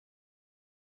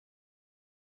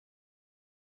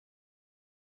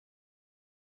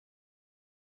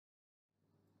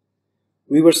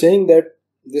we were saying that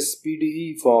this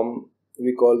PDE form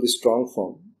we call the strong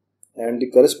form, and the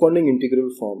corresponding integral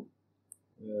form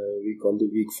we call the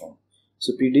weak form.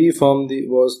 So PDE form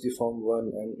was the form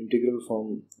 1 and integral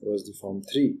form was the form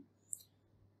 3.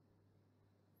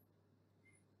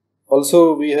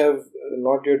 Also, we have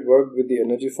not yet worked with the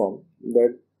energy form,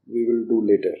 that we will do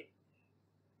later.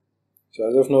 So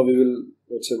as of now, we will,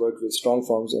 let's say, work with strong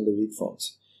forms and the weak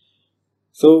forms.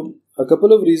 So a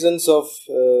couple of reasons of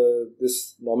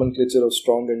this nomenclature of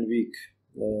strong and weak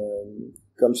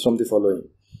comes from the following.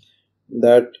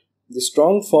 That the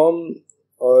strong form,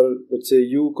 or let's say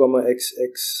u comma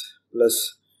xx plus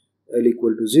l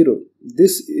equal to 0,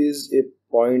 this is a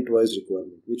point-wise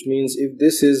requirement, which means if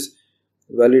this is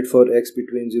valid for x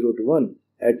between 0 to 1,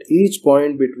 at each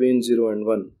point between 0 and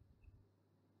 1,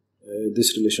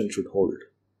 this relation should hold.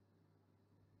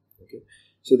 Okay,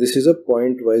 so this is a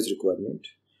point-wise requirement.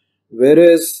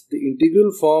 Whereas the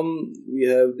integral form, we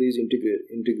have these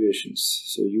integrations.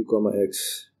 So u comma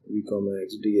x, v comma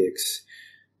x dx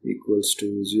equals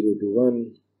to 0 to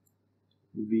 1,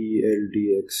 vl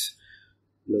dx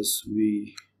plus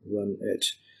v1h.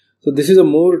 So this is a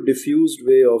more diffused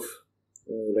way of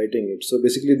writing it. So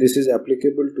basically this is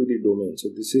applicable to the domain. So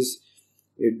this is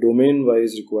a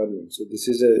domain-wise requirement. So this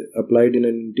is applied in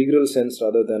an integral sense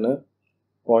rather than a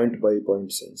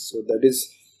point-by-point sense. So that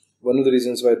is one of the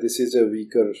reasons why this is a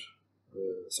weaker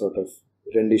sort of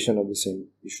rendition of the same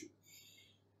issue.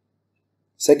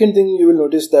 Second thing, you will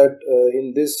notice that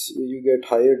in this you get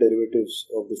higher derivatives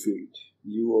of the field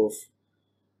u of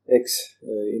x.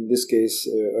 In this case,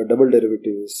 a double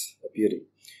derivative is appearing,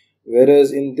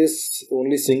 whereas in this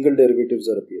only single derivatives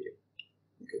are appearing.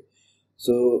 Okay,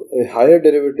 so a higher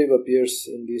derivative appears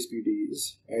in these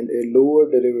PDEs and a lower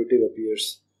derivative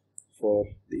appears for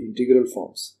the integral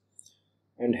forms,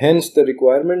 and hence the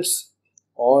requirements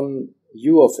on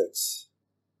u of x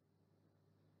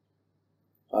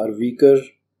are weaker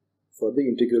for the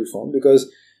integral form,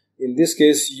 because in this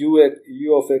case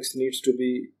u of x needs to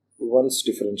be once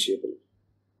differentiable,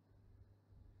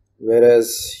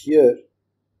 whereas here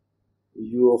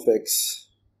u of x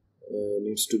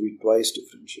needs to be twice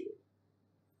differentiable.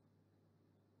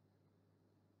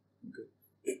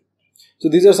 Okay. So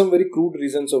these are some very crude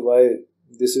reasons of why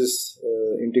this is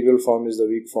integral form is the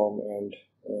weak form and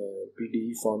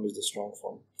PDE form is the strong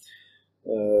form.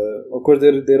 Of course,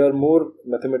 there are more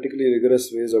mathematically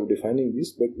rigorous ways of defining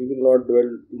these, but we will not dwell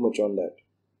too much on that.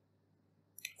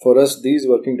 For us, these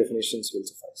working definitions will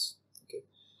suffice. Okay.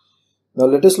 Now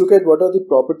let us look at what are the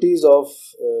properties of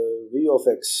v of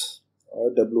x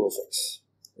or w of x,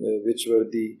 which were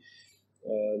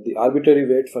the arbitrary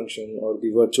weight function or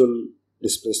the virtual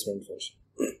displacement function.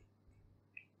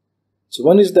 So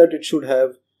one is that it should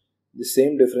have the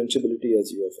same differentiability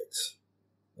as u of x.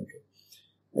 Okay.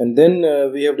 And then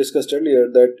we have discussed earlier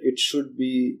that it should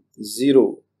be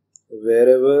 0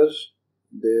 wherever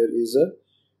there is a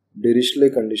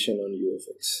Dirichlet condition on u of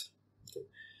x. Okay.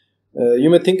 You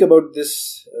may think about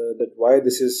this, that why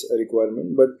this is a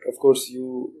requirement, but of course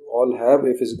you all have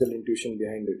a physical intuition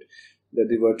behind it, that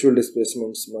the virtual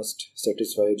displacements must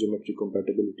satisfy geometric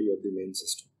compatibility of the main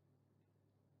system.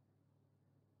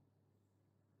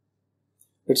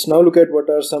 Let's now look at what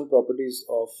are some properties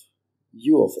of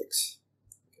u of x.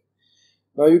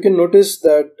 Now you can notice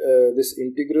that this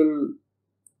integral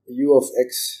u of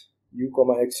x, u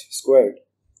comma x squared,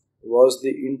 was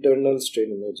the internal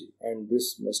strain energy, and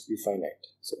this must be finite.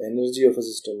 So energy of a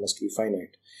system must be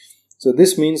finite. So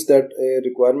this means that a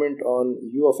requirement on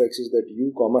u of x is that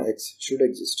u comma x should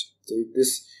exist. So if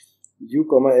this u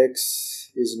comma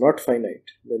x is not finite,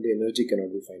 then the energy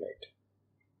cannot be finite.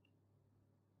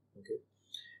 Okay.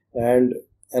 And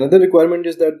another requirement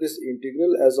is that this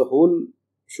integral as a whole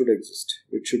should exist.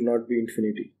 It should not be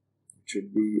infinity. It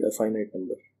should be a finite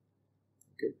number.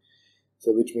 Okay.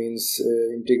 So which means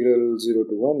integral 0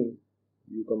 to 1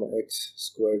 u comma x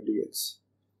squared dx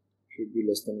should be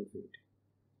less than infinity.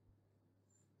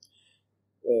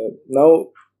 Now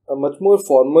a much more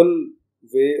formal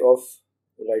way of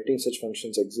writing such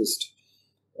functions exist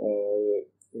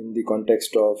in the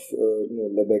context of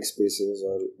Banach spaces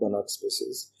or Banach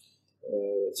spaces.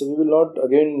 So we will not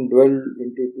again dwell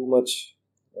into too much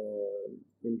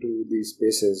into these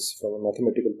spaces from a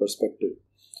mathematical perspective,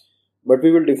 but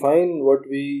we will define what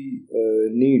we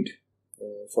need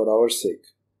for our sake.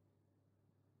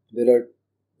 There are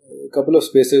a couple of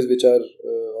spaces which are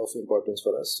of importance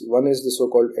for us. One is the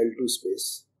so-called L2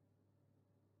 space.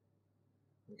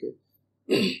 Okay.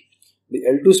 The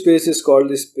L2 space is called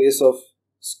the space of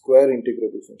square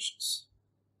integrable functions,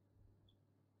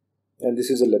 and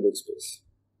this is a Lebesgue space.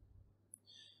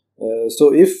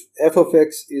 So if f of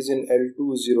x is in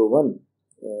L2, 0, 1,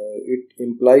 it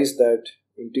implies that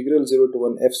integral 0 to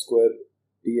 1 f square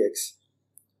dx,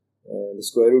 the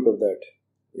square root of that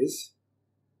is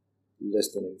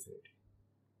less than infinity.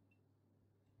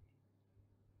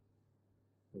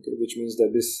 Okay, which means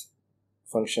that this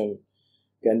function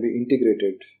can be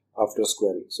integrated after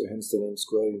squaring. So hence the name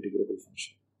square integrable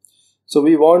function. So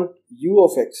we want u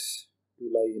of x to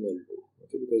lie in L2.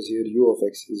 Okay, because here u of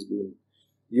x is being,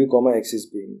 u comma x is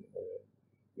being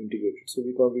integrated. So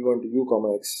we want u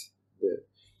comma x there.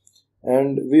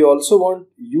 And we also want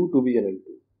u to be in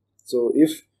L2. So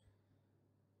if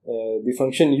the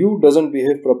function u doesn't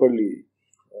behave properly,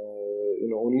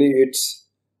 only its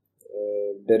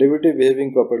derivative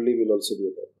behaving properly will also be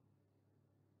a problem.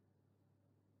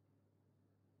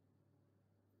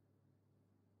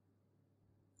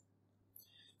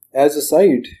 As a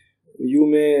side, you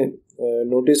may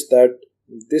notice that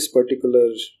this particular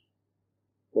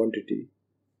quantity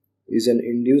is an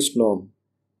induced norm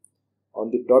on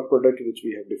the dot product which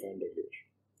we have defined earlier.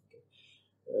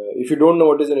 If you don't know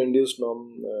what is an induced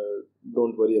norm,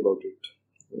 don't worry about it.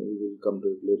 We will come to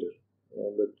it later.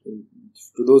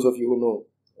 To those of you who know,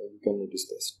 you can notice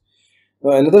this.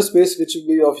 Now, another space which will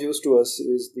be of use to us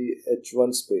is the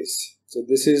H1 space. So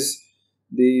this is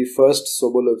the first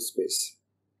Sobolev space.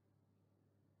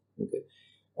 Okay.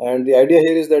 And the idea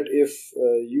here is that if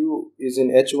u is in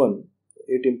H1,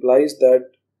 it implies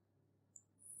that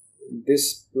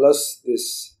this plus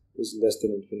this is less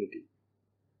than infinity.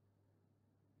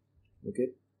 Okay.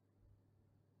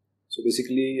 So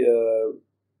basically,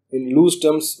 in loose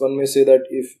terms, one may say that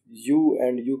if u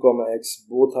and u comma x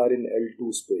both are in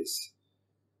L2 space,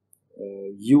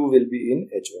 u will be in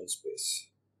H1 space.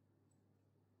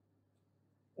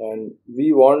 And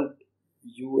we want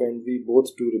u and v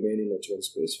both to remain in H1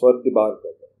 space for the bar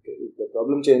problem. Okay. If the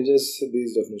problem changes,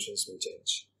 these definitions may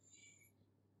change.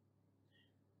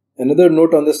 Another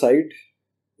note on the side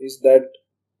is that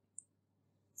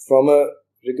from a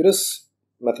rigorous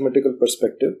mathematical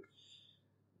perspective,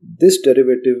 this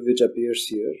derivative which appears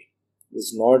here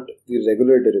is not the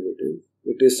regular derivative.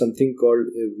 It is something called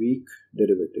a weak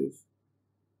derivative.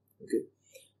 Okay.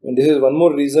 And this is one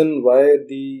more reason why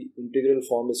the integral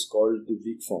form is called the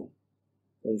weak form.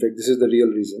 In fact, this is the real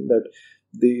reason, that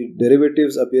the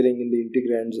derivatives appearing in the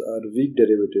integrands are weak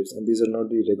derivatives, and these are not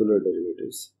the regular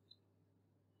derivatives.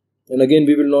 And again,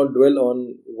 we will not dwell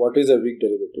on what is a weak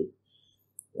derivative.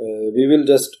 We will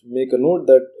just make a note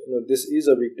that this is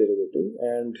a weak derivative,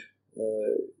 and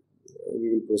we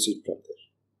will proceed from there.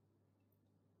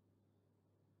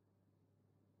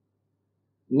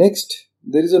 Next,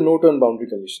 there is a note on boundary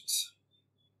conditions.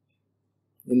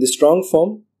 In the strong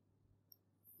form,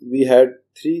 we had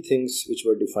three things which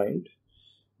were defined: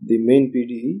 the main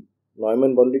PDE,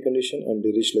 Neumann boundary condition, and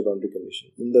Dirichlet boundary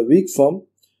condition. In the weak form,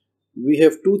 we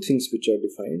have two things which are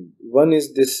defined. One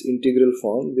is this integral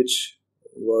form, which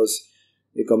was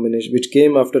a combination, which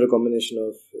came after a combination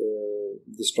of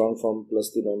the strong form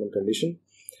plus the Neumann condition.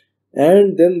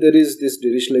 And then there is this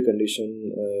Dirichlet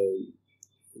condition,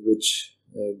 which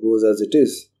goes as it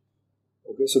is.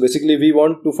 Okay, so basically we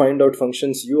want to find out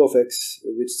functions u of x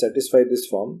which satisfy this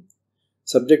form,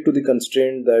 subject to the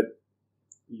constraint that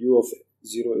u of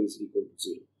 0 is equal to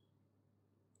 0.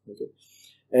 Okay.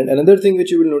 And another thing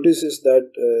which you will notice is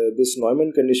that this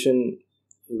Neumann condition,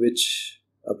 which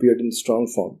appeared in strong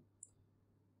form,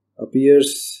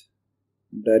 appears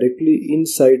directly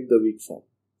inside the weak form.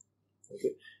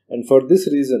 Okay. And for this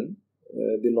reason,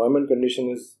 the Neumann condition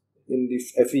is in the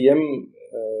FEM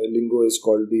lingo is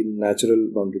called the natural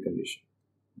boundary condition.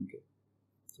 Okay.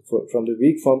 So from the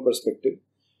weak form perspective,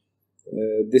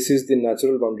 this is the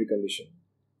natural boundary condition.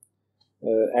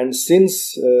 And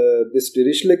since this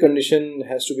Dirichlet condition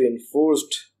has to be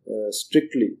enforced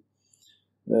strictly,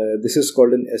 this is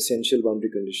called an essential boundary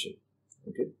condition.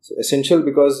 Okay. So essential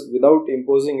because without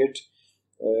imposing it,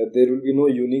 there will be no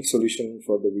unique solution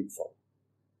for the weak form.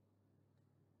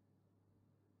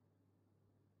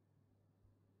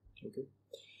 Okay.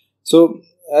 So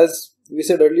as we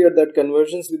said earlier, that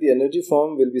convergence with the energy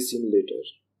form will be seen later.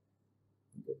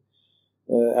 Okay.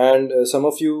 And some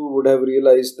of you would have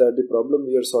realized that the problem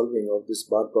we are solving of this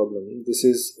bar problem, this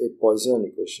is a Poisson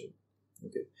equation.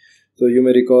 Okay. So you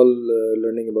may recall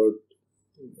learning about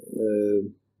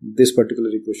this particular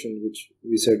equation, which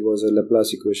we said was a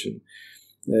Laplace equation.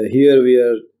 Here we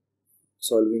are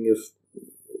solving an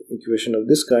equation of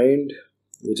this kind,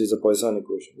 which is a Poisson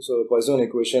equation. So a Poisson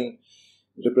equation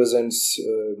represents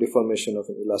deformation of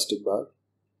an elastic bar.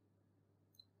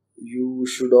 You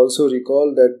should also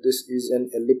recall that this is an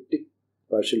elliptic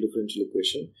partial differential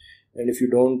equation, and if you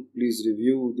don't, please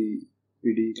review the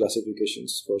PD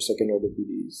classifications for second order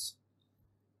PDEs.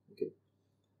 Okay.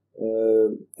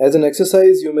 As an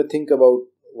exercise, you may think about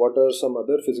what are some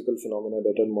other physical phenomena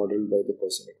that are modeled by the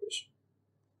Poisson equation.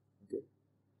 Okay.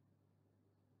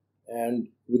 And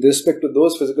with respect to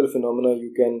those physical phenomena,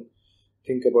 you can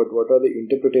think about what are the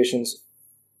interpretations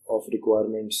of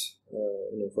requirements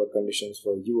for conditions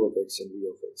for U of x and V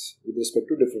of x with respect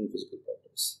to different physical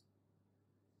patterns.